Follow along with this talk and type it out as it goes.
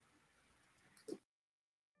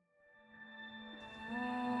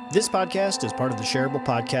This podcast is part of the Shareable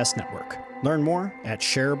Podcast Network. Learn more at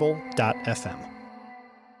shareable.fm.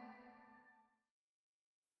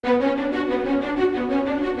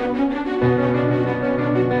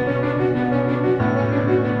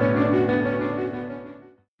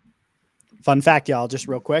 Fun fact, y'all, just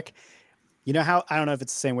real quick. You know how, I don't know if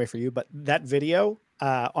it's the same way for you, but that video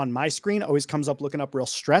on my screen always comes up looking up real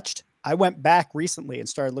stretched. I went back recently and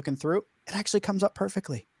started looking through. It actually comes up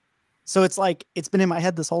perfectly. So it's like, it's been in my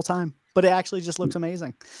head this whole time, but it actually just looks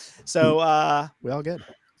amazing. So we all good.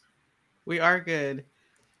 We are good.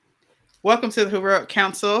 Welcome to the Heroic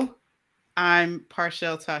Council. I'm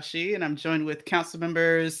Parshell Tashi, and I'm joined with council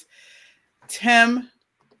members Tim,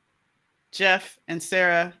 Jeff, and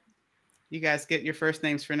Sarah. You guys get your first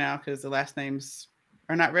names for now because the last names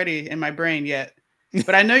are not ready in my brain yet.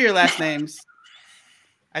 But I know your last names.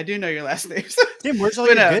 I do know your last names. Tim, where's all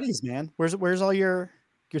your goodies, man? Where's all your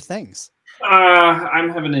things? I'm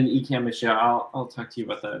having an Ecamm issue. I'll talk to you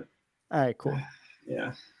about that. All right, cool.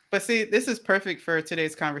 Yeah. But see, this is perfect for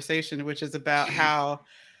today's conversation, which is about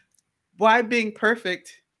why being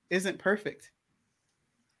perfect isn't perfect.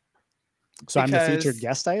 So I'm the featured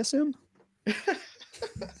guest, I assume?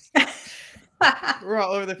 We're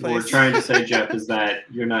all over the place. What we're trying to say, Jeff, is that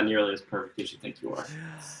you're not nearly as perfect as you think you are.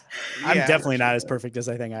 I'm definitely not as perfect as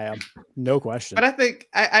I think I am. No question. But I think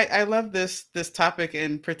I love this topic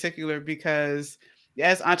in particular because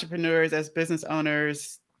as entrepreneurs, as business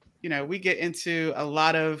owners, you know, we get into a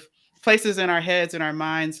lot of places in our heads and our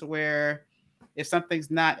minds where if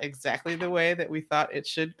something's not exactly the way that we thought it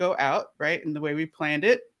should go out, right, and the way we planned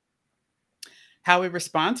it, how we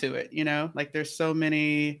respond to it, you know, like there's so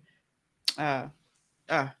many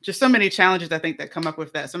just so many challenges I think that come up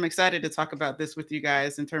with that. So I'm excited to talk about this with you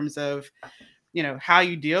guys in terms of, you know, how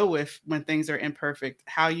you deal with when things are imperfect,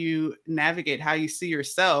 how you navigate, how you see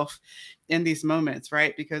yourself in these moments,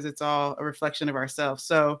 right? Because it's all a reflection of ourselves.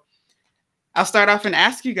 So I'll start off and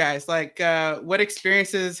ask you guys, like, what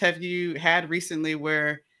experiences have you had recently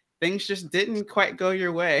where things just didn't quite go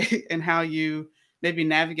your way and how you maybe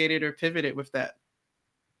navigated or pivoted with that?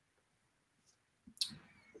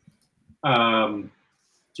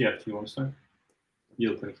 Jeff, do you want to start?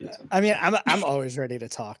 You look like you have something. I mean, I'm always ready to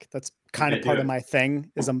talk. That's kind of part of my thing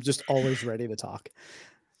is I'm just always ready to talk.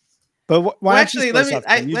 But why don't you start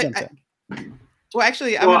I'm going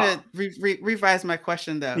to revise my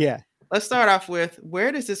question though. Yeah. Let's start off with,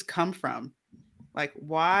 where does this come from? Like,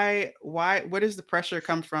 where does the pressure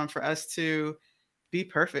come from for us to be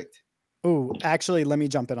perfect? Oh, actually, let me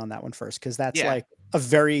jump in on that one first, because that's like a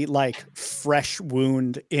very fresh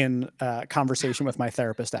wound in conversation with my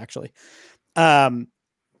therapist, actually. So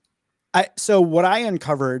what I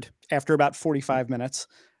uncovered after about 45 minutes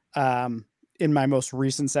in my most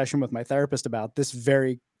recent session with my therapist about this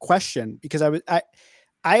very question, because I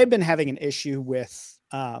had been having an issue with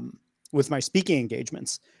my speaking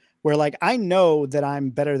engagements where I know that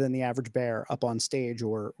I'm better than the average bear up on stage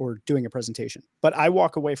or doing a presentation, but I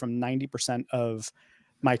walk away from 90% of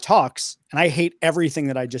my talks and I hate everything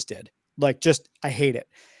that I just did. I hate it.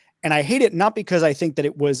 And I hate it not because I think that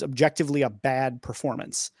it was objectively a bad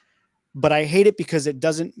performance, but I hate it because it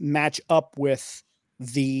doesn't match up with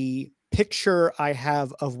the picture I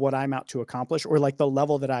have of what I'm out to accomplish or the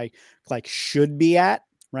level that I should be at.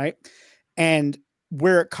 Right. And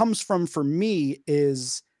where it comes from for me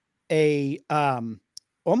is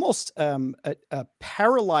almost a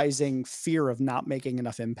paralyzing fear of not making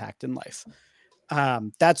enough impact in life.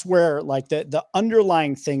 That's where the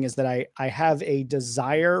underlying thing is that I have a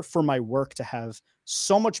desire for my work to have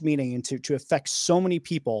so much meaning and to affect so many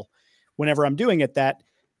people whenever I'm doing it, that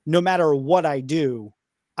no matter what I do,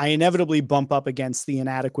 I inevitably bump up against the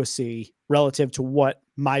inadequacy relative to what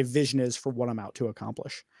my vision is for what I'm out to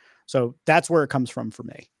accomplish. So that's where it comes from for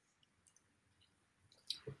me.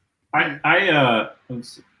 Sorry,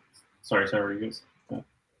 were you guys?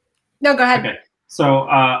 No, go ahead. Okay. So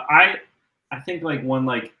I think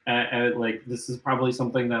this is probably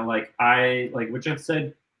something that what Jeff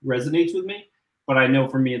said resonates with me, but I know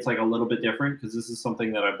for me it's a little bit different because this is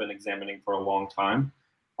something that I've been examining for a long time.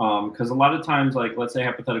 Because a lot of times, let's say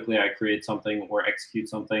hypothetically I create something or execute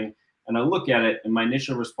something and I look at it and my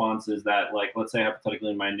initial response is that let's say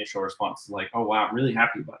hypothetically my initial response is oh wow, I'm really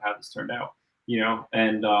happy about how this turned out, you know,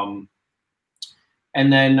 and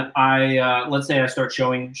then I let's say I start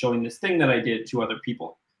showing this thing that I did to other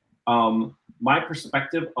people. My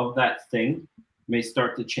perspective of that thing may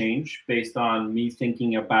start to change based on me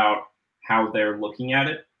thinking about how they're looking at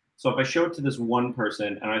it. So if I show it to this one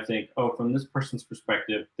person and I think, oh, from this person's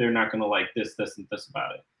perspective, they're not going to like this, this, and this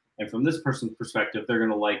about it. And from this person's perspective, they're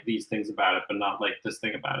going to like these things about it, but not like this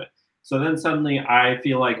thing about it. So then suddenly I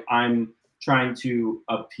feel like I'm trying to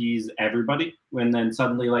appease everybody, when then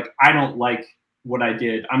suddenly like I don't like what I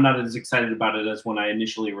did. I'm not as excited about it as when I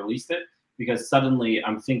initially released it, because suddenly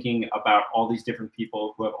I'm thinking about all these different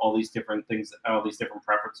people who have all these different things, all these different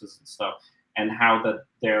preferences and stuff, and how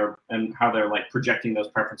they're like projecting those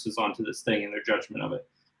preferences onto this thing and their judgment of it.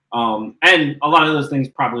 And a lot of those things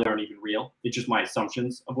probably aren't even real. It's just my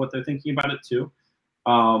assumptions of what they're thinking about it too.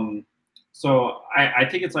 So I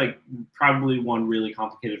think it's like probably one really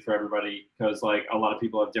complicated for everybody, because like a lot of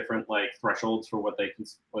people have different like thresholds for what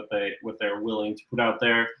they're willing to put out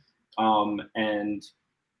there. And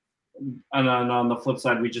then on the flip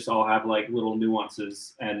side, we just all have like little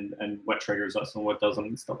nuances and what triggers us and what doesn't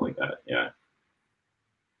and stuff like that. Yeah.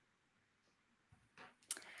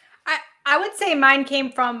 I would say mine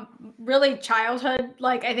came from really childhood.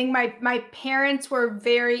 Like, I think my parents were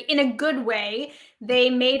very, in a good way,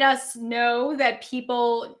 they made us know that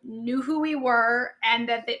people knew who we were and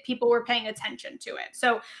that people were paying attention to it.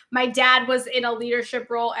 So my dad was in a leadership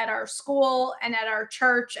role at our school and at our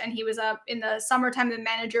church, and he was in the summertime the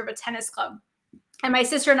manager of a tennis club. And my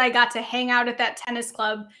sister and I got to hang out at that tennis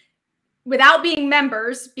club without being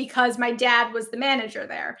members because my dad was the manager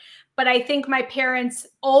there. But I think my parents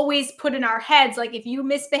always put in our heads, like, if you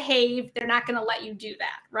misbehave, they're not going to let you do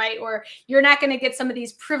that, right? Or you're not going to get some of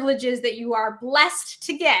these privileges that you are blessed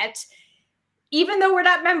to get, even though we're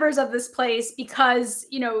not members of this place, because,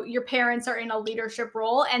 you know, your parents are in a leadership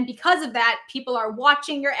role. And because of that, people are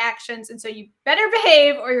watching your actions. And so you better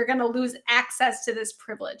behave or you're going to lose access to this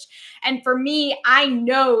privilege. And for me, I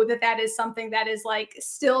know that that is something that is like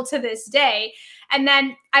still to this day. And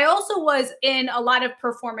then I also was in a lot of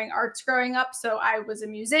performing arts growing up. So I was a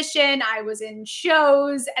musician, I was in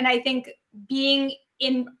shows, and I think being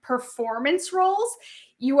in performance roles,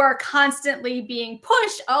 you are constantly being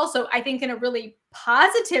pushed also, I think, in a really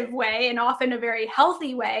positive way and often a very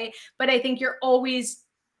healthy way. But I think you're always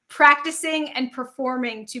practicing and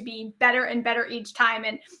performing to be better and better each time.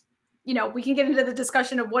 And, you know, we can get into the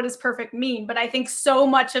discussion of what does perfect mean, but I think so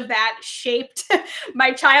much of that shaped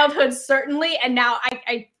my childhood, certainly. And now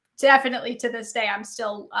I definitely, to this day, I'm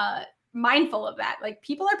still mindful of that. Like,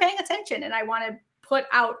 people are paying attention and I want to put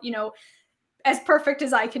out, you know, as perfect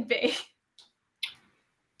as I could be.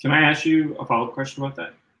 Can I ask you a follow-up question about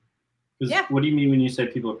that? Yeah. What do you mean when you say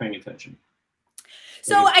people are paying attention?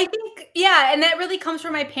 So I think, yeah, and that really comes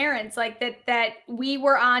from my parents, like that we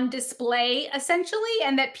were on display essentially,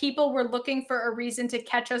 and that people were looking for a reason to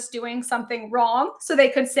catch us doing something wrong, so they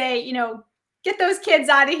could say, you know, get those kids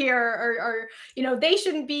out of here, or you know, they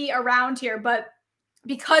shouldn't be around here. But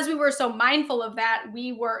because we were so mindful of that,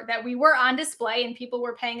 we were on display and people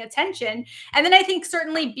were paying attention. And then I think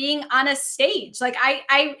certainly being on a stage, like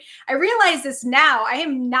I realize this now, I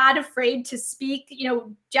am not afraid to speak. You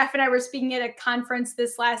know, Jeff and I were speaking at a conference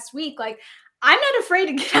this last week. Like, I'm not afraid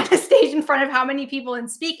to get on a stage in front of how many people and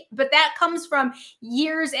speak, but that comes from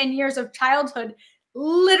years and years of childhood,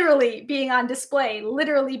 literally being on display,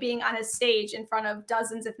 literally being on a stage in front of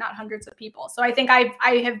dozens, if not hundreds of people. So I think I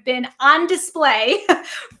have been on display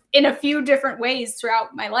in a few different ways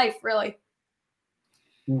throughout my life, really.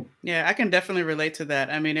 Yeah, I can definitely relate to that.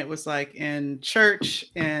 I mean, it was like in church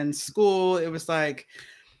and school, it was like,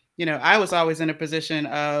 you know, I was always in a position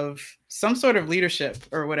of some sort of leadership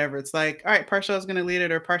or whatever. It's like, all right, Parshell is going to lead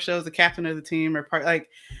it, or Parshell is the captain of the team, or like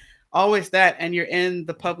always that. And you're in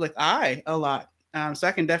the public eye a lot. So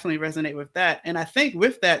I can definitely resonate with that. And I think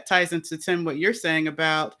with that ties into, Tim, what you're saying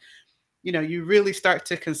about, you know, you really start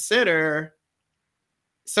to consider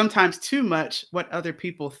sometimes too much what other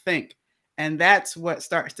people think. And that's what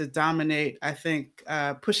starts to dominate, I think,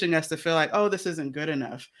 pushing us to feel like, oh, this isn't good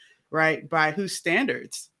enough, right? By whose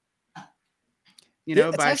standards? You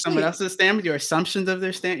know, by someone else's standards, your assumptions of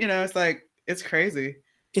their standard. You know, it's like, it's crazy.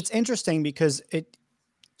 It's interesting because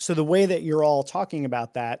so the way that you're all talking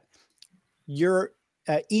about that, you're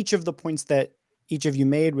each of the points that each of you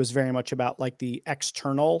made was very much about like the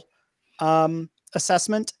external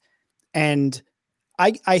assessment. And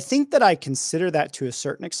I think that I consider that to a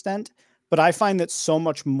certain extent, but I find that so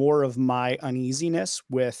much more of my uneasiness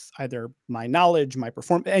with either my knowledge, my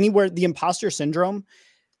performance, anywhere, the imposter syndrome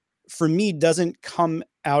for me doesn't come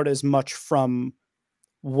out as much from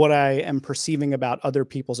what I am perceiving about other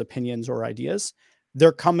people's opinions or ideas.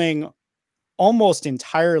 They're coming almost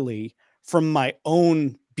entirely from my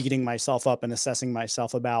own beating myself up and assessing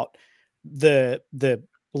myself about the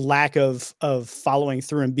lack of following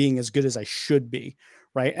through and being as good as I should be.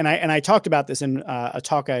 Right. And I talked about this in a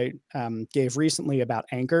talk I gave recently about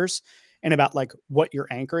anchors and about like what you're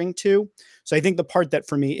anchoring to. So I think the part that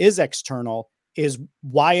for me is external is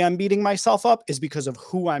why I'm beating myself up is because of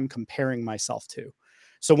who I'm comparing myself to.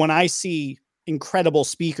 So when I see incredible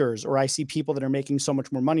speakers, or I see people that are making so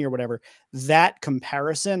much more money or whatever, that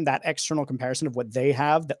comparison, that external comparison of what they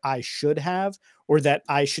have that I should have, or that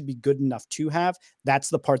I should be good enough to have, that's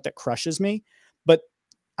the part that crushes me. But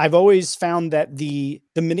I've always found that the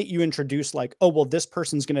minute you introduce like, oh, well, this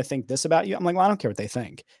person's going to think this about you, I'm like, well, I don't care what they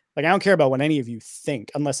think. Like, I don't care about what any of you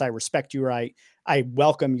think unless I respect you or I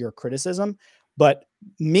welcome your criticism. But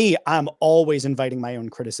me, I'm always inviting my own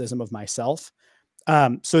criticism of myself.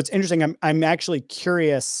 So it's interesting. I'm actually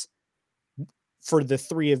curious for the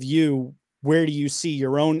three of you, where do you see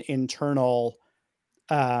your own internal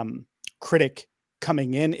critic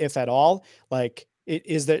coming in, if at all? Like,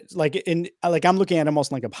 is that like I'm looking at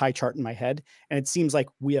almost like a pie chart in my head, and it seems like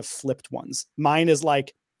we have flipped ones. Mine is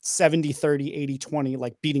like 70-30, 80-20,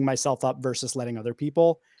 like beating myself up versus letting other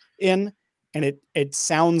people in. And it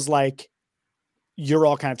sounds like you're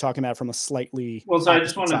all kind of talking about it from a slightly well. So I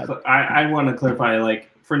just want to I want to clarify, like,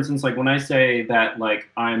 for instance, like when I say that, like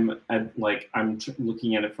I'm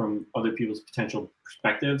looking at it from other people's potential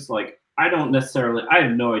perspectives, like I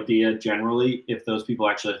have no idea generally if those people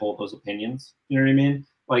actually hold those opinions. You know what I mean?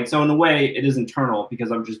 Like, so in a way it is internal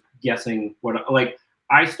because I'm just guessing what, like,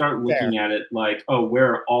 I start looking at it like, oh,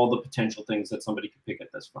 where are all the potential things that somebody could pick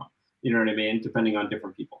at this from? You know what I mean? Depending on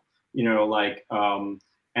different people, you know, like,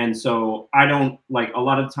 and so I don't, like, a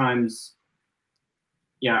lot of times,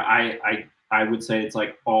 yeah, I would say it's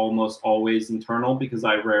like almost always internal because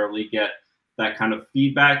I rarely get that kind of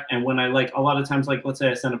feedback. And when I, like, a lot of times, like, let's say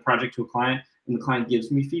I send a project to a client and the client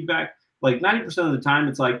gives me feedback, like 90% of the time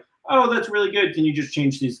it's like, oh, that's really good. Can you just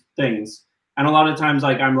change these things? And a lot of times,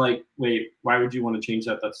 like, I'm like, wait, why would you want to change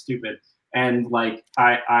that? That's stupid. And like,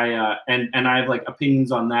 I have like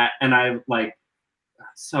opinions on that. And I've like,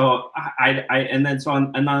 so then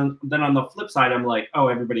on the flip side, I'm like, oh,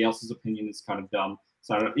 everybody else's opinion is kind of dumb.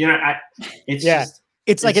 So, you know,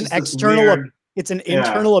 it's like an external, it's an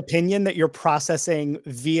internal opinion that you're processing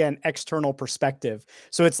via an external perspective.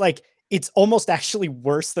 So it's like, it's almost actually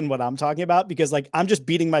worse than what I'm talking about, because like, I'm just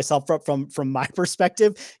beating myself up from my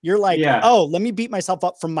perspective. You're like, oh, let me beat myself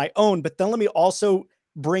up from my own, but then let me also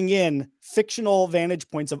bring in fictional vantage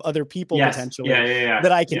points of other people potentially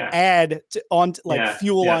that I can add to,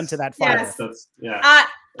 fuel onto that fire. Yes.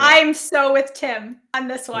 I'm so with Tim on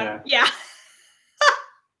this one. Yeah.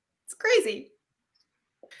 It's crazy.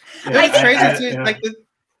 I think crazy too. Like the.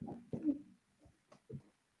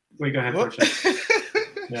 Wait, go ahead.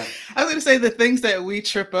 I was going to say the things that we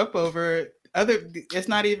trip up over. It's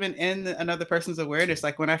not even in another person's awareness.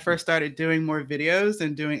 Like when I first started doing more videos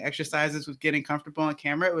and doing exercises with getting comfortable on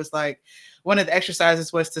camera, it was like one of the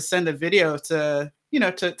exercises was to send a video to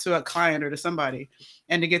a client or to somebody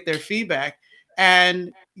and to get their feedback.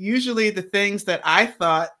 And usually the things that I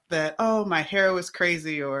thought that, oh, my hair was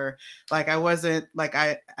crazy, or like I wasn't, like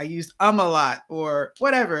I used a lot or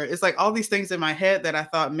whatever. It's like all these things in my head that I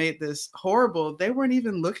thought made this horrible. They weren't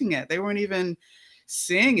even looking at, they weren't even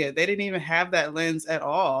seeing it. They didn't even have that lens at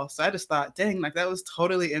all. So I just thought, dang, like that was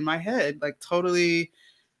totally in my head, like totally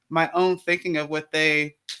my own thinking of what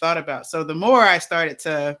they thought about. So the more I started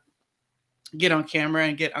to get on camera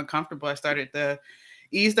and get uncomfortable, I started to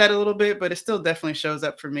ease that a little bit, but it still definitely shows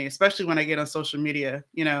up for me, especially when I get on social media,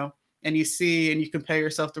 you know, and you see and you compare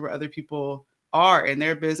yourself to where other people are in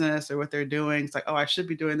their business or what they're doing. It's like, oh, I should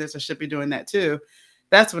be doing this. I should be doing that too.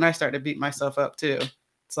 That's when I start to beat myself up too.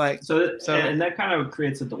 It's like, so and that kind of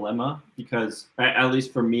creates a dilemma because, at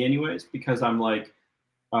least for me anyways, because I'm like,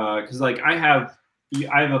 because like I have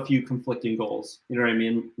a few conflicting goals. You know what I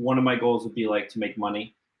mean? One of my goals would be like to make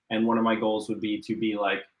money, and one of my goals would be to be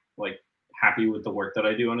like happy with the work that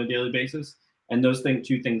I do on a daily basis. And those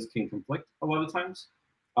two things can conflict a lot of times.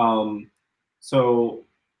 I'm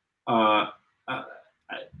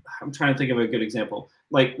trying to think of a good example.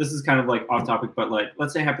 Like this is kind of like off topic, but like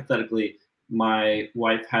let's say hypothetically, my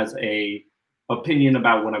wife has a opinion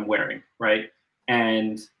about what I'm wearing, right?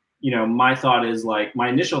 And you know, my thought is like, my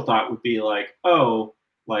initial thought would be like, oh,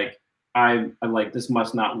 like I like this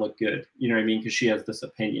must not look good. You know what I mean? Because she has this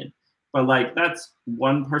opinion. But like that's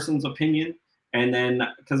one person's opinion. And then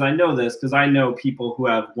because I know people who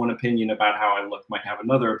have one opinion about how I look might have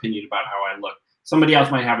another opinion about how I look. Somebody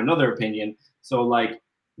else might have another opinion. So like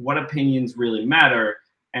what opinions really matter?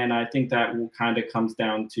 And I think that kind of comes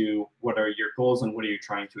down to what are your goals and what are you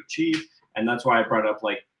trying to achieve? And that's why I brought up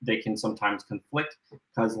like they can sometimes conflict,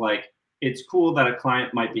 because like it's cool that a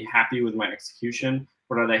client might be happy with my execution,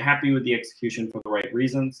 but are they happy with the execution for the right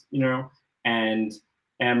reasons, you know? And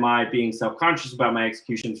am I being self-conscious about my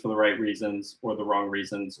executions for the right reasons or the wrong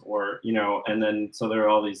reasons, or, you know, and then so there are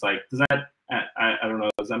all these like, I don't know.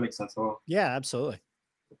 Does that make sense at all? Yeah, absolutely.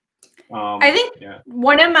 I think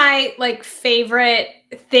one of my like favorite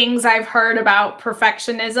things I've heard about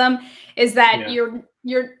perfectionism is that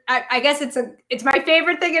I guess it's my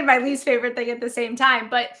favorite thing and my least favorite thing at the same time,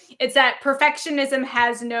 but it's that perfectionism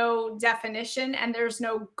has no definition and there's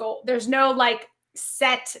no goal. There's no like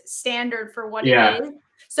set standard for what it is.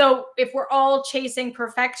 So if we're all chasing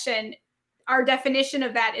perfection, our definition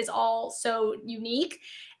of that is all so unique.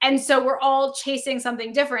 And so we're all chasing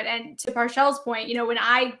something different. And to Parchel's point, you know, when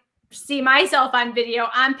I see myself on video,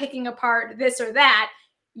 I'm picking apart this or that.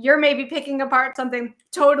 You're maybe picking apart something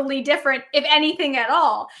totally different, if anything at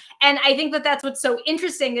all. And I think that that's what's so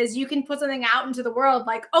interesting is you can put something out into the world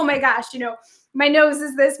like, oh my gosh, you know, my nose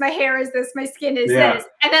is this, my hair is this, my skin is this.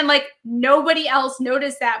 And then like nobody else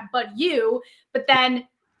noticed that but you, but then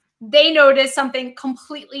they notice something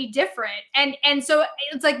completely different. And so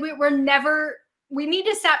it's like we need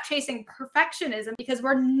to stop chasing perfectionism because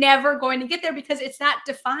we're never going to get there because it's not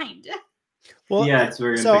defined. Well, yeah, it's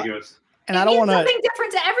very ambiguous. And I don't want to something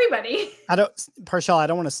different to everybody. Parshall, I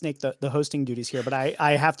don't want to snake the hosting duties here, but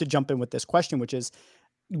I have to jump in with this question, which is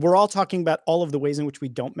we're all talking about all of the ways in which we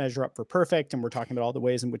don't measure up for perfect. And we're talking about all the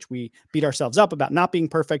ways in which we beat ourselves up about not being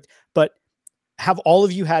perfect. But have all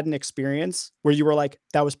of you had an experience where you were like,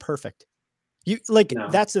 that was perfect?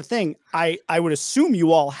 That's the thing. I would assume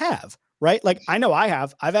you all have, right? Like, I know I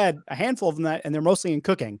have. I've had a handful of them and they're mostly in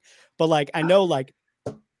cooking. But like, I know, like,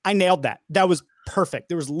 I nailed that. That was perfect.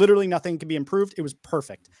 There was literally nothing to be improved. It was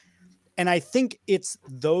perfect. And I think it's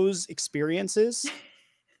those experiences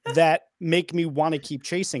that make me want to keep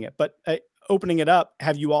chasing it. But opening it up,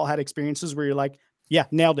 have you all had experiences where you're like, yeah,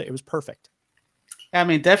 nailed it. It was perfect? I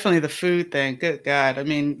mean, definitely the food thing. Good God. I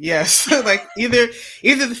mean, yes, like either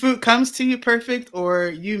the food comes to you perfect or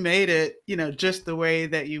you made it, you know, just the way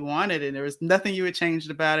that you wanted. And there was nothing you had changed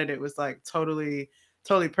about it. It was like totally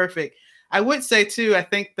perfect. I would say too, I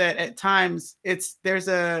think that at times there's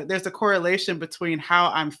a correlation between how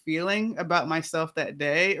I'm feeling about myself that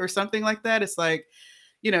day or something like that. It's like,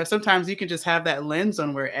 you know, sometimes you can just have that lens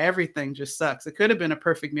on where everything just sucks. It could have been a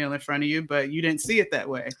perfect meal in front of you, but you didn't see it that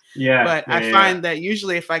way. But I find that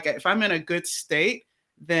usually if I'm in a good state,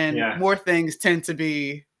 then more things tend to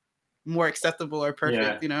be more acceptable or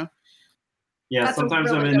perfect, you know? Yeah, That's sometimes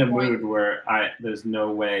really I'm in a point. mood where there's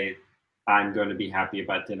no way I'm going to be happy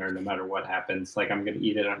about dinner no matter what happens. Like, I'm going to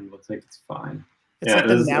eat it and it looks like it's fine. It's like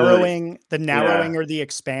the narrowing or the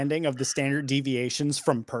expanding of the standard deviations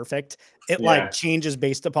from perfect. It like changes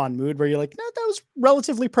based upon mood where you're like, no, that was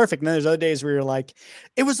relatively perfect. And then there's other days where you're like,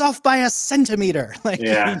 it was off by a centimeter. Like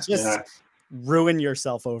you just ruin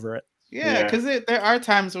yourself over it. Yeah. Cause there are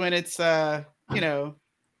times when it's, you know,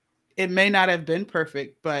 it may not have been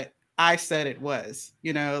perfect, but I said it was,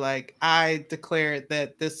 you know, like I declared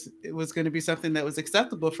that it was going to be something that was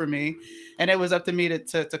acceptable for me. And it was up to me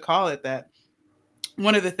to call it that.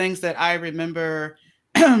 One of the things that I remember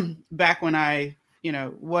back when I, you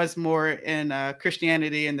know, was more in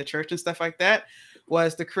Christianity and the church and stuff like that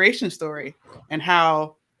was the creation story and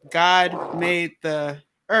how God made the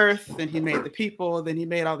earth and he made the people, then he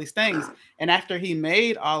made all these things. And after he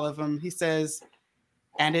made all of them, he says,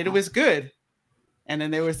 and it was good. And then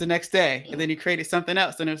there was the next day and then he created something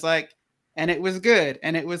else. And it was like, and it was good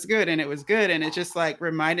and it was good and it was good. And it just like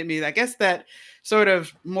reminded me, I guess that sort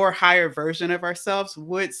of more higher version of ourselves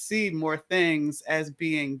would see more things as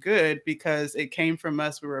being good because it came from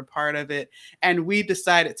us. We were a part of it. And we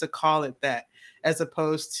decided to call it that as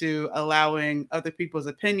opposed to allowing other people's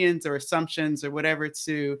opinions or assumptions or whatever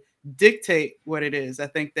to dictate what it is. I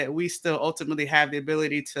think that we still ultimately have the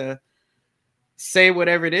ability to say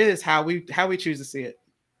whatever it is, how we choose to see it.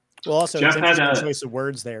 Well, also, Jeff it's interesting choice of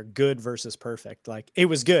words there, good versus perfect. Like, it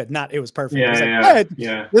was good, not it was perfect.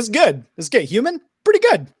 It was good. It's good. Human, pretty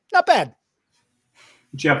good. Not bad.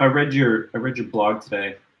 Jeff, I read your blog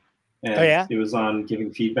today. And it was on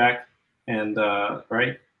giving feedback. And,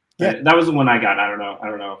 right? Yeah. That was the one I got. I don't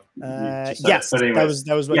know. Yes, but anyways,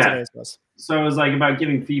 that was what today's was. So it was like about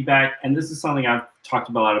giving feedback. And this is something I've talked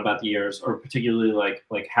about a lot about the years, or particularly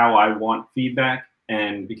like how I want feedback.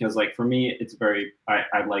 And because like for me, it's very,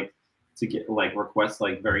 I like to get like requests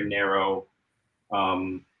like very narrow,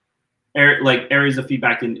 areas of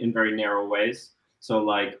feedback in very narrow ways. So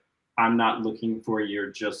like, I'm not looking for your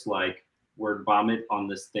just like word vomit on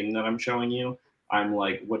this thing that I'm showing you. I'm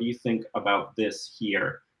like, what do you think about this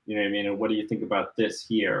here? You know what I mean? And what do you think about this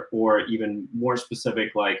here? Or even more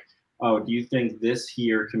specific, like, oh, do you think this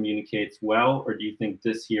here communicates well? Or do you think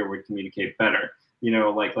this here would communicate better? You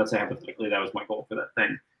know, like, let's say hypothetically, that was my goal for that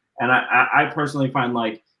thing. And I personally find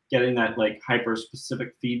like getting that like hyper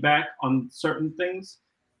specific feedback on certain things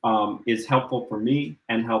is helpful for me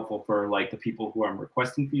and helpful for like the people who I'm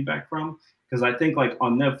requesting feedback from. Because I think like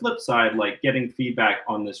on the flip side, like getting feedback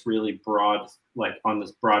on this really broad, like on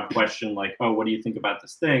this broad question, like, oh, what do you think about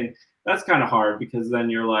this thing? That's kind of hard because then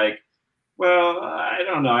you're like, well, I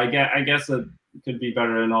don't know. I guess it could be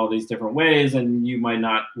better in all these different ways, and you might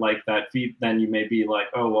not like that feed. Then you may be like,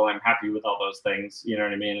 oh, well, I'm happy with all those things. You know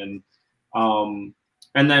what I mean?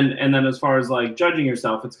 And then as far as like judging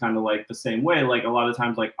yourself, it's kind of like the same way. Like a lot of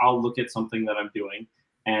times, like I'll look at something that I'm doing,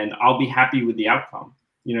 and I'll be happy with the outcome.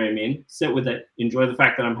 You know what I mean? Sit with it, enjoy the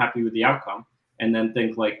fact that I'm happy with the outcome, and then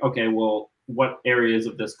think like, okay, well, what areas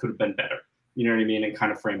of this could have been better? You know what I mean? And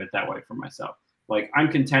kind of frame it that way for myself. Like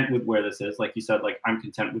I'm content with where this is. Like you said, like I'm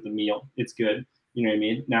content with the meal. It's good. You know what I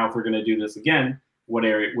mean? Now, if we're going to do this again, what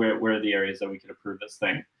area, where are the areas that we could improve this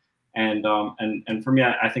thing? And for me,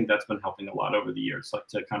 I think that's been helping a lot over the years, like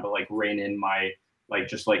to kind of like rein in my, like,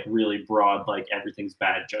 just like really broad, like everything's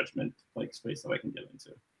bad judgment, like space that I can get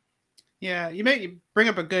into. Yeah, you bring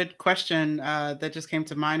up a good question that just came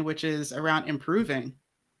to mind, which is around improving,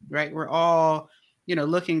 right? We're all,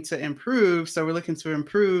 looking to improve. So we're looking to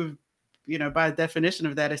improve, by definition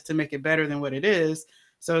of that is to make it better than what it is.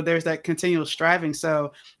 So there's that continual striving.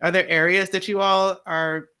 So are there areas that you all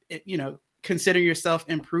are, consider yourself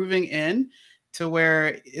improving in to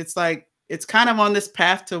where it's like, it's kind of on this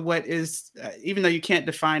path to what is, even though you can't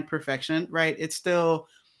define perfection, right? It's still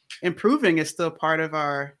improving is still part of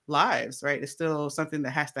our lives, right? It's still something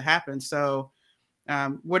that has to happen. So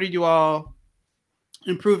what are you all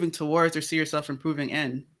improving towards or see yourself improving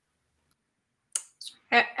in?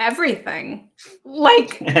 Everything.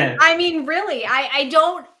 Like, I mean, really, I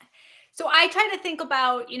don't. So I try to think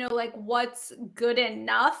about, like what's good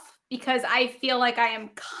enough, because I feel like I am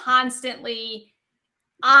constantly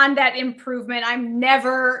on that improvement. I'm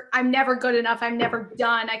never good enough. I'm never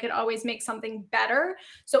done. I could always make something better.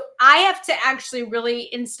 So I have to actually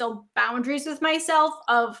really instill boundaries with myself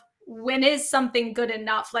of when is something good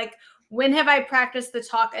enough? Like, when have I practiced the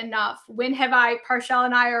talk enough? When have Parshell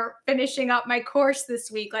and I are finishing up my course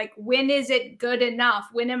this week. Like, when is it good enough?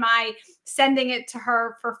 When am I sending it to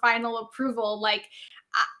her for final approval? Like,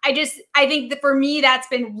 I think that for me, that's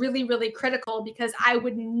been really, really critical, because I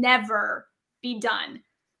would never be done.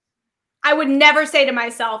 I would never say to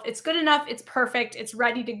myself, it's good enough, it's perfect, it's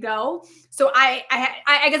ready to go. So I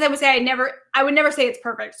guess I would say I would never say it's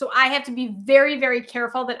perfect. So I have to be very, very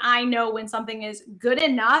careful that I know when something is good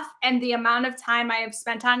enough and the amount of time I have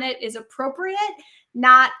spent on it is appropriate,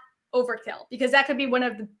 not overkill, because that could be one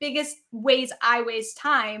of the biggest ways I waste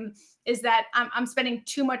time, is that I'm spending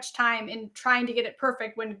too much time in trying to get it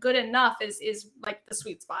perfect when good enough is like the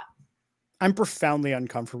sweet spot. I'm profoundly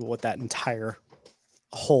uncomfortable with that entire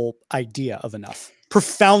whole idea of enough.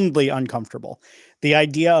 Profoundly uncomfortable. The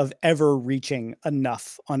idea of ever reaching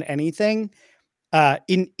enough on anything,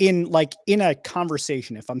 in a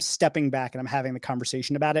conversation, if I'm stepping back and I'm having the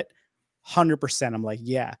conversation about it, 100% I'm like,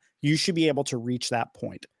 yeah, you should be able to reach that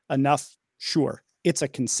point. Enough, sure. It's a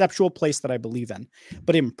conceptual place that I believe in.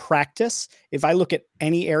 But in practice, if I look at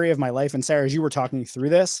any area of my life, and Sarah, as you were talking through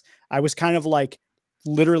this, I was kind of like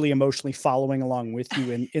literally emotionally following along with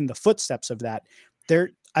you in the footsteps of that.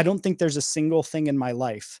 I don't think there's a single thing in my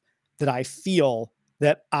life that I feel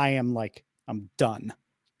that I'm done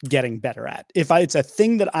getting better at. It's a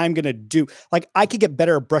thing that I'm going to do, like I could get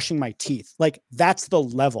better at brushing my teeth. Like that's the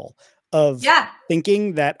level of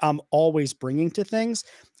thinking that I'm always bringing to things.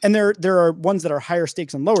 And there are ones that are higher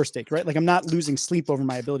stakes and lower stakes, right? Like I'm not losing sleep over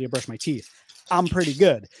my ability to brush my teeth. I'm pretty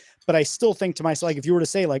good, but I still think to myself, like, if you were to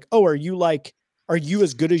say like, oh, are you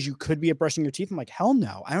as good as you could be at brushing your teeth? I'm like, hell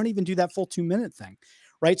no, I don't even do that full 2-minute thing.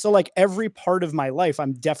 Right. So like every part of my life,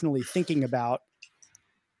 I'm definitely thinking about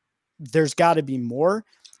there's got to be more.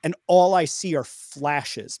 And all I see are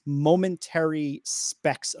flashes, momentary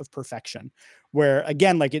specks of perfection, where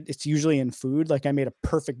again, like it's usually in food. Like I made a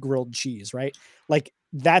perfect grilled cheese, right? Like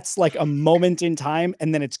that's like a moment in time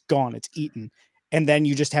and then it's gone, it's eaten. And then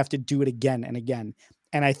you just have to do it again and again.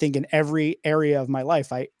 And I think in every area of my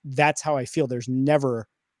life, that's how I feel. There's never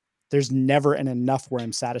an enough where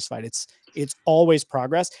I'm satisfied. It's always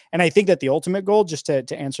progress. And I think that the ultimate goal, just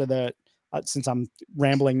to answer since I'm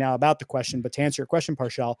rambling now about the question, but to answer your question,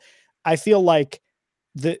 Parshell, I feel like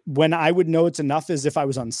when I would know it's enough is if I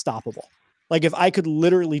was unstoppable. Like if I could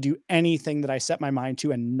literally do anything that I set my mind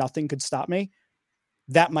to and nothing could stop me,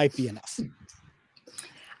 that might be enough.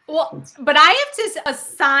 Well, but I have to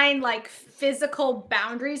assign like physical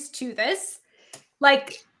boundaries to this.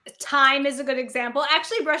 Like time is a good example.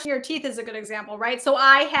 Actually, brushing your teeth is a good example, right? So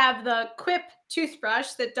I have the Quip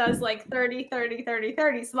toothbrush that does like 30, 30, 30,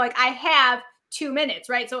 30. So like I have 2 minutes,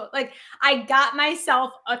 right? So like I got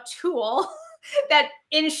myself a tool that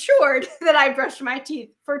ensured that I brushed my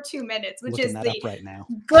teeth for 2 minutes, which is the right now.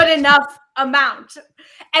 good enough amount.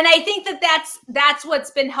 And I think that that's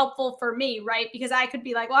what's been helpful for me, right? Because I could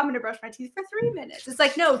be like, well, I'm going to brush my teeth for 3 minutes. It's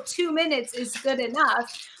like, no, 2 minutes is good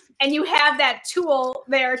enough. And you have that tool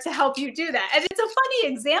there to help you do that. And it's a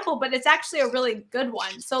funny example, but it's actually a really good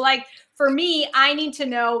one. So like for me, I need to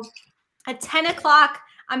know at 10 o'clock,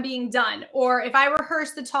 I'm being done. Or if I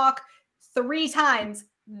rehearse the talk 3 times,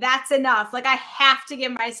 that's enough. Like I have to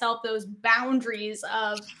give myself those boundaries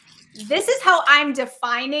of this is how I'm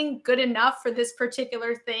defining good enough for this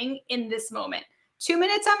particular thing in this moment. 2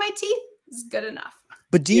 minutes on my teeth is good enough.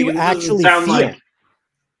 But do you actually feel? Like,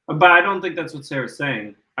 but I don't think that's what Sarah's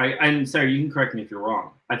saying. And Sarah, you can correct me if you're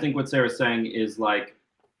wrong. I think what Sarah's saying is like,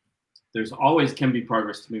 there's always can be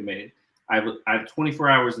progress to be made. I have 24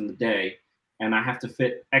 hours in the day, and I have to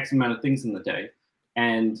fit X amount of things in the day.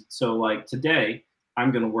 And so like today, I'm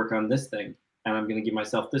going to work on this thing, and I'm going to give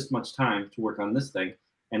myself this much time to work on this thing.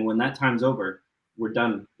 And when that time's over, we're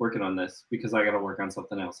done working on this because I got to work on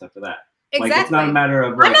something else after that. Exactly. Like, it's not a matter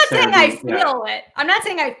of. Like, I'm not saying I feel it. I'm not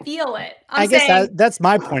saying I feel it. I guess that's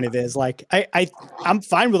my point of it is like, I'm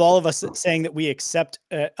fine with all of us saying that we accept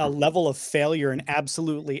a level of failure in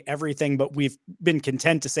absolutely everything, but we've been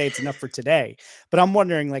content to say it's enough for today. But I'm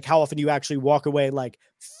wondering like how often you actually walk away like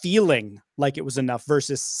feeling like it was enough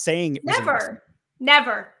versus saying it was enough.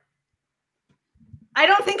 Never. I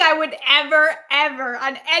don't think I would ever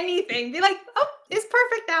on anything be like, oh, it's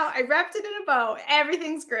perfect now. I wrapped it in a bow.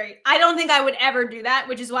 Everything's great. I don't think I would ever do that,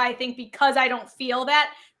 which is why I think because I don't feel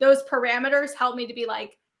that, those parameters help me to be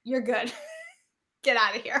like, you're good. Get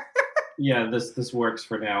out of here. Yeah, this works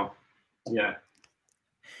for now. Yeah.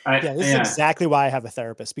 This is exactly why I have a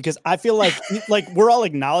therapist, because I feel like we're all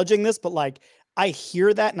acknowledging this, but like I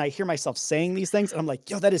hear that and I hear myself saying these things and I'm like,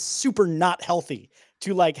 yo, that is super not healthy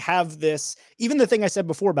to like have this, even the thing I said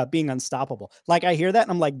before about being unstoppable. Like I hear that and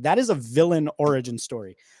I'm like, that is a villain origin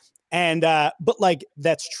story. And, but like,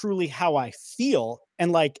 that's truly how I feel.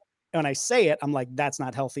 And like, when I say it, I'm like, that's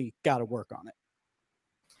not healthy. Got to work on it.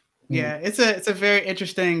 Yeah, it's a very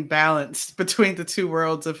interesting balance between the two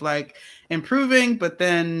worlds of like improving, but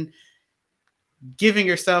then giving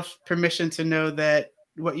yourself permission to know that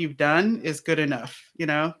what you've done is good enough, you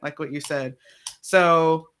know, like what you said.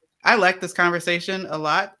 So I like this conversation a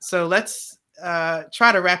lot. So let's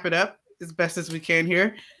try to wrap it up as best as we can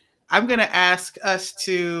here. I'm going to ask us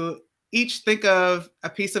to each think of a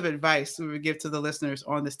piece of advice we would give to the listeners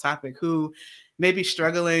on this topic who may be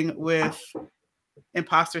struggling with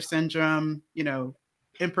imposter syndrome, you know,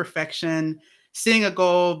 imperfection, seeing a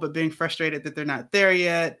goal, but being frustrated that they're not there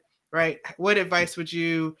yet, right? What advice would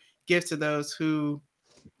you give to those who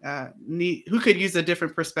could use a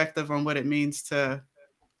different perspective on what it means to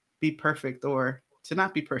be perfect or to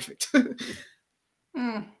not be perfect?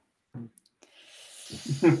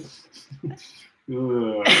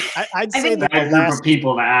 I'd say that the last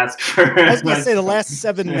people to ask for. I was going to say the last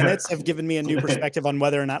 7 minutes have given me a new perspective on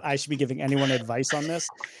whether or not I should be giving anyone advice on this.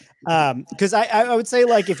 Because I would say,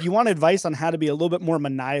 like, if you want advice on how to be a little bit more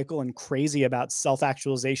maniacal and crazy about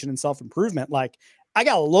self-actualization and self-improvement, like, I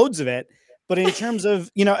got loads of it. But in terms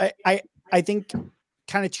of, you know, I think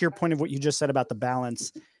kind of to your point of what you just said about the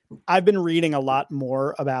balance, I've been reading a lot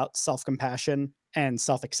more about self-compassion and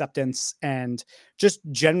self-acceptance and just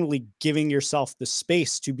generally giving yourself the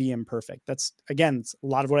space to be imperfect. That's, again, a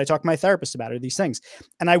lot of what I talk to my therapist about are these things.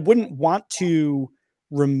 And I wouldn't want to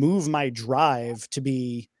remove my drive to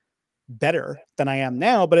be better than I am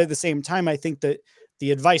now. But at the same time, I think that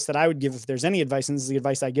the advice that I would give, if there's any advice, and this is the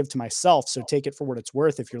advice I give to myself, so take it for what it's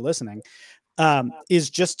worth if you're listening, is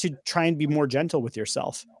just to try and be more gentle with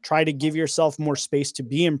yourself. Try to give yourself more space to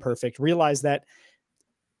be imperfect. Realize that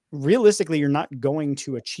realistically, you're not going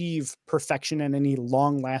to achieve perfection in any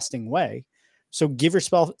long-lasting way. So give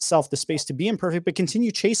yourself the space to be imperfect, but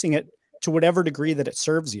continue chasing it to whatever degree that it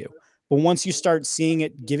serves you. But once you start seeing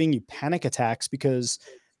it giving you panic attacks because,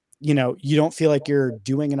 you know, you don't feel like you're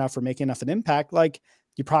doing enough or making enough of an impact, like,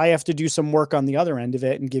 you probably have to do some work on the other end of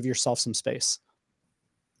it and give yourself some space.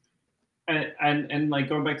 And like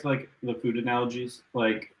going back to like the food analogies,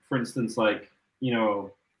 like for instance, like, you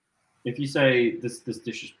know, if you say this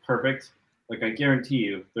dish is perfect, like I guarantee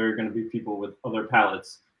you there are going to be people with other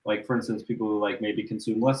palates. Like for instance, people who like maybe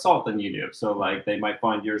consume less salt than you do. So like they might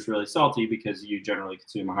find yours really salty because you generally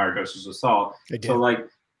consume a higher doses of salt. So like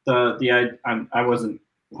I wasn't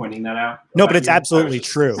pointing that out. No, but it's absolutely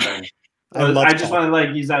true. I just want to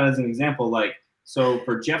like use that as an example. Like, so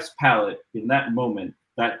for Jeff's palate in that moment,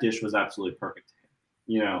 that dish was absolutely perfect to him,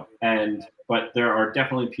 you know, but there are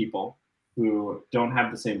definitely people who don't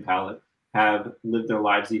have the same palate, have lived their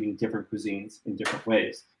lives eating different cuisines in different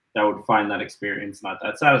ways, that would find that experience not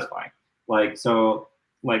that satisfying. Like, so,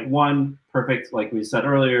 like, one, perfect, like we said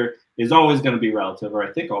earlier, is always going to be relative, or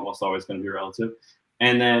I think almost always going to be relative.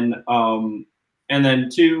 And then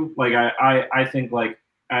two, like, I think, like,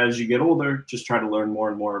 as you get older, just try to learn more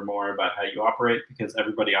and more and more about how you operate, because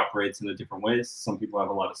everybody operates in a different ways. Some people have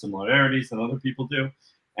a lot of similarities than other people do,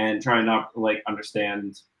 and try not like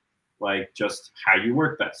understand like just how you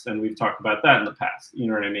work best. And we've talked about that in the past, you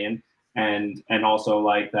know what I mean? And also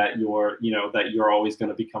like that you're always going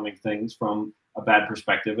to be coming things from a bad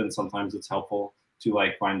perspective, and sometimes it's helpful to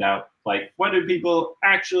like find out like what do people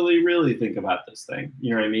actually really think about this thing,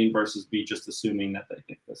 you know what I mean, versus be just assuming that they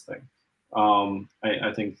think this thing.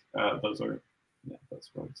 I think that's what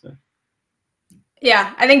I'd say.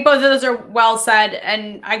 Yeah, I think both of those are well said.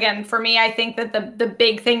 And again, for me, I think that the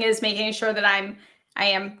big thing is making sure that I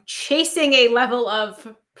am chasing a level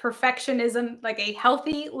of perfectionism, like a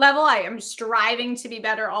healthy level. I am striving to be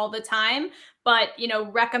better all the time, but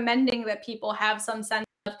recommending that people have some sense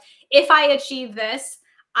of, if I achieve this,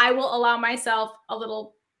 I will allow myself a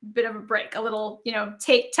little bit of a break, a little,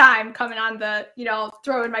 take time coming on the,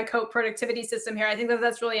 throw in my Cope productivity system here. I think that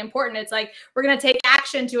that's really important. It's like, we're going to take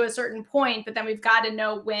action to a certain point, but then we've got to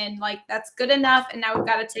know when like that's good enough. And now we've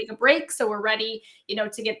got to take a break. So we're ready,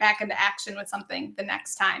 to get back into action with something the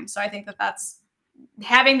next time. So I think that that's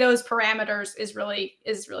having those parameters is really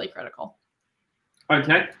critical. All right,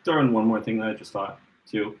 can I throw in one more thing that I just thought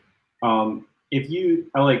too? If you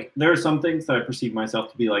are like, there are some things that I perceive myself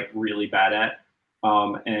to be like really bad at,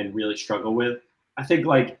 and really struggle with. I think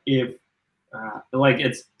like if like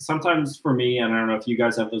it's sometimes for me, and I don't know if you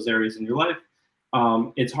guys have those areas in your life,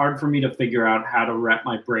 it's hard for me to figure out how to wrap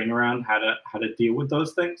my brain around how to deal with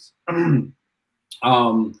those things. And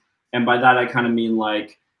by that I kind of mean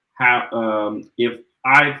like how if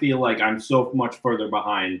I feel like I'm so much further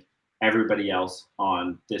behind everybody else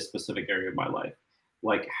on this specific area of my life,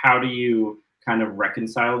 like how do you kind of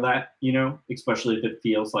reconcile that, especially if it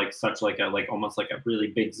feels like such like a like almost like a really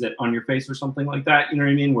big zit on your face or something like that, you know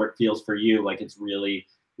what I mean, where it feels for you like it's really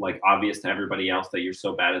like obvious to everybody else that you're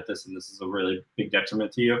so bad at this and this is a really big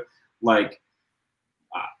detriment to you. Like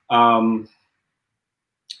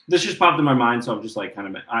this just popped in my mind, so I'm just like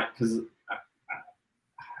kind of because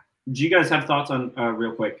do you guys have thoughts on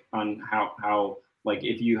real quick on how like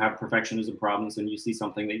if you have perfectionism problems and you see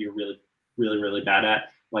something that you're really really really bad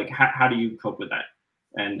at, like how do you cope with that,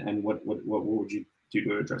 and what would you do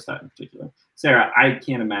to address that in particular? Sarah, I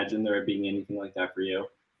can't imagine there being anything like that for you.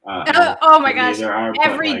 Oh my gosh,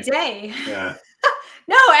 every day. Yeah.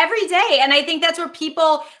 No, every day. And I think that's where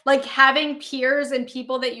people like having peers and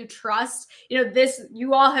people that you trust,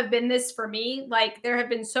 you all have been this for me. Like there have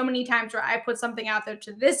been so many times where I put something out there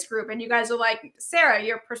to this group and you guys are like, Sarah,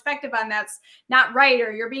 your perspective on that's not right,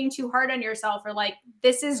 or you're being too hard on yourself, or like,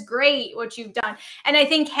 this is great what you've done. And I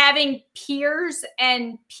think having peers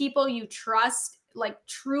and people you trust, like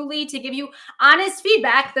truly to give you honest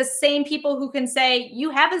feedback, the same people who can say you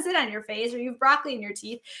have a zit on your face or you have broccoli in your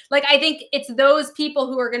teeth. Like, I think it's those people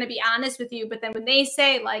who are going to be honest with you. But then when they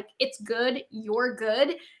say like, it's good, you're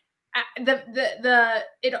good,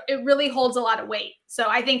 it really holds a lot of weight. So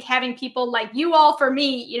I think having people like you all for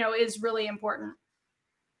me, is really important.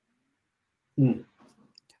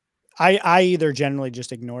 I either generally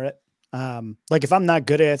just ignore it. Like if I'm not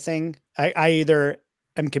good at a thing, I either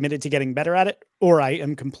am committed to getting better at it, or I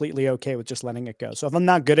am completely okay with just letting it go. So if I'm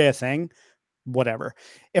not good at a thing, whatever.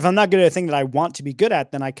 If I'm not good at a thing that I want to be good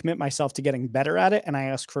at, then I commit myself to getting better at it, and I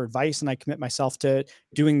ask for advice, and I commit myself to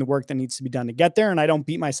doing the work that needs to be done to get there. And I don't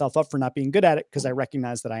beat myself up for not being good at it, because I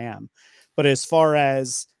recognize that I am. But as far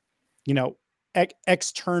as,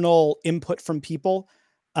 external input from people,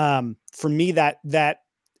 for me, that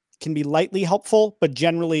can be lightly helpful, but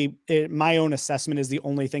generally my own assessment is the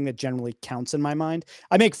only thing that generally counts in my mind.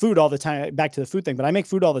 I make food all the time, back to the food thing, but I make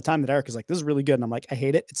food all the time that Eric is like, this is really good. And I'm like, I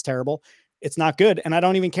hate it. It's terrible. It's not good. And I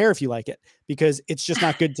don't even care if you like it, because it's just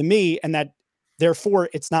not good to me. And that therefore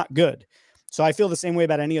it's not good. So I feel the same way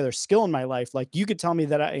about any other skill in my life. Like you could tell me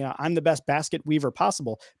that I'm the best basket weaver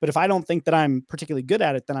possible, but if I don't think that I'm particularly good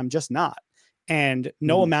at it, then I'm just not. And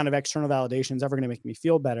no amount of external validation is ever going to make me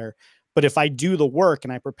feel better. But if I do the work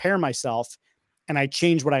and I prepare myself and I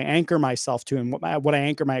change what I anchor myself to and what I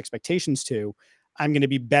anchor my expectations to, I'm going to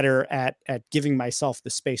be better at giving myself the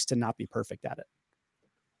space to not be perfect at it.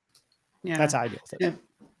 Yeah, that's how I deal with it.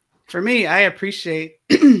 Yeah. For me, I appreciate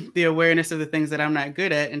the awareness of the things that I'm not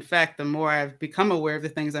good at. In fact, the more I've become aware of the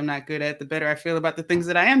things I'm not good at, the better I feel about the things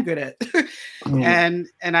that I am good at. And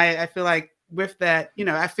I feel like with that,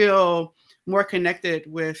 I feel more connected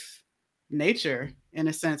with nature in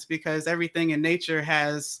a sense, because everything in nature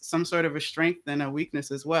has some sort of a strength and a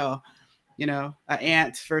weakness as well. You know, an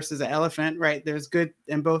ant versus an elephant, right? There's good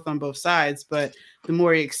and both on both sides, but the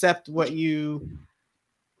more you accept what you're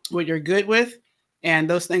good with, and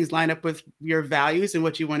those things line up with your values and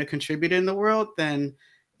what you want to contribute in the world, then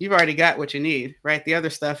you've already got what you need, right? The other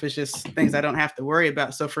stuff is just things I don't have to worry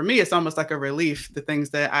about. So for me, it's almost like a relief, the things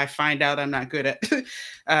that I find out I'm not good at.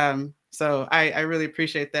 So I really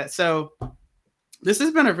appreciate that. So this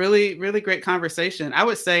has been a really, really great conversation. I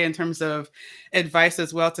would say in terms of advice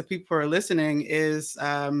as well to people who are listening is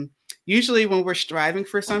usually when we're striving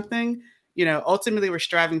for something, you know, ultimately we're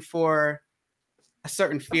striving for a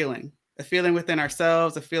certain feeling, a feeling within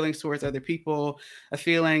ourselves, a feeling towards other people, a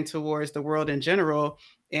feeling towards the world in general.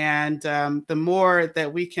 And the more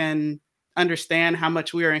that we can understand how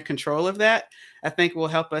much we are in control of that, I think will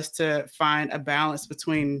help us to find a balance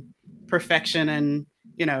between perfection and,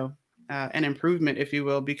 you know, an improvement, if you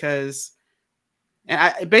will, because,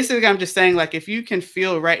 and basically I'm just saying, like, if you can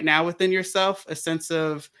feel right now within yourself a sense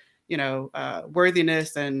of, you know,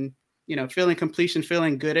 worthiness and, you know, feeling completion,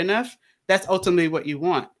 feeling good enough, that's ultimately what you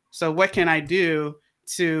want. So what can I do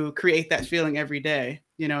to create that feeling every day?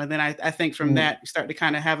 You know, and then I think from that, you start to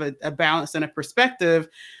kind of have a balance and a perspective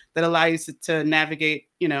that allows you to navigate,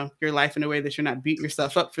 you know, your life in a way that you're not beating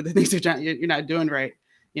yourself up for the things you're not doing right.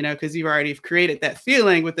 You know, because you've already created that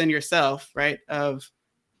feeling within yourself, right, of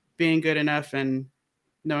being good enough and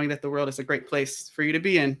knowing that the world is a great place for you to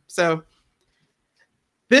be in. So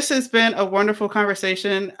this has been a wonderful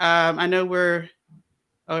conversation. I know we're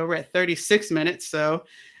at 36 minutes, so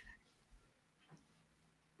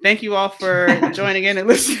thank you all for joining in and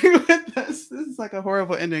listening with us. This is like a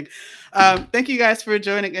horrible ending. Thank you guys for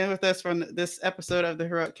joining in with us from this episode of the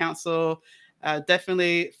Heroic Council.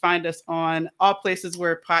 Definitely find us on all places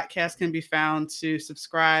where podcasts can be found to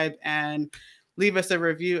subscribe and leave us a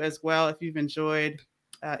review as well if you've enjoyed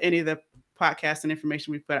any of the podcasts and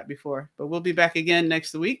information we put out before. But we'll be back again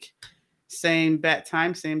next week. Same bat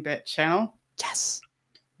time, same bat channel.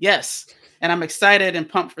 Yes. And I'm excited and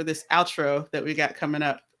pumped for this outro that we got coming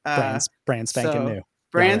up. Brand spanking new.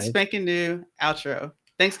 Brand spanking new outro.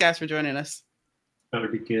 Thanks, guys, for joining us. Better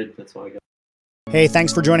be good. That's all I got. Hey,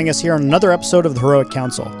 thanks for joining us here on another episode of the Heroic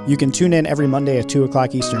Council. You can tune in every Monday at 2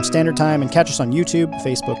 o'clock Eastern Standard Time and catch us on YouTube,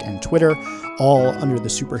 Facebook, and Twitter, all under the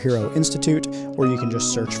Superhero Institute, or you can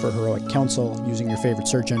just search for Heroic Council using your favorite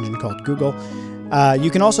search engine called Google.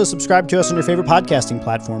 You can also subscribe to us on your favorite podcasting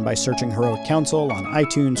platform by searching Heroic Council on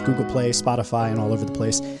iTunes, Google Play, Spotify, and all over the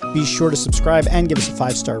place. Be sure to subscribe and give us a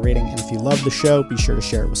 5-star rating. And if you love the show, be sure to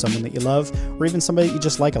share it with someone that you love or even somebody that you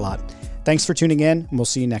just like a lot. Thanks for tuning in, and we'll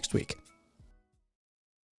see you next week.